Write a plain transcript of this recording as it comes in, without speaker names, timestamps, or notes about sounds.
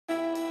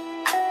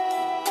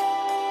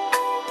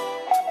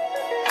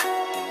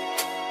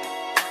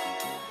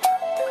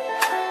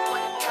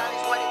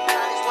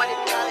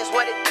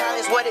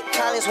what it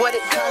Collins, what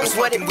it Collins,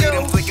 what it do.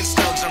 I'm flicking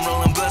Stoges, I'm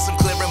rolling blunts, I'm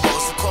clearing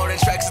bowls, recording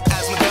tracks with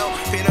asma Doe.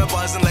 Peanut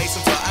bars and lace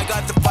and flour. I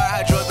got the fire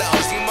hydro, the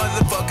OC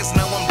motherfuckers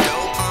know I'm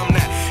dope. I'm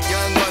that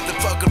young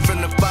motherfucker from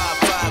the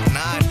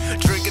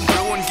 559, drinking,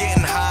 brewing,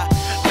 getting high,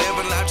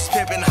 living life just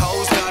pimping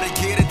hoes. Gotta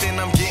get it,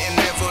 then I'm getting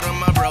there for them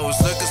my bros.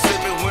 Looking,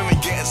 sipping, women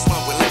getting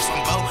slumped with lips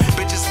on both.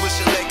 Bitches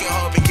Swisher, Liqour,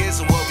 hoping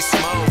kids what we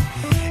smoke.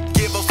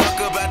 Give a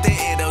fuck about the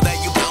Indo that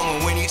you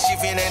blowin'. When you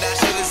chiefin and that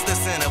shit is the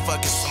center,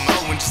 fucking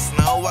Samoan. Just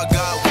know I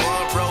got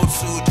one road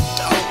to the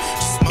door.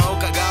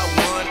 Smoke, I got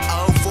 1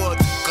 0 for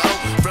the go.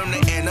 From the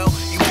Indo,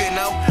 you been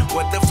know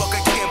what the fuck.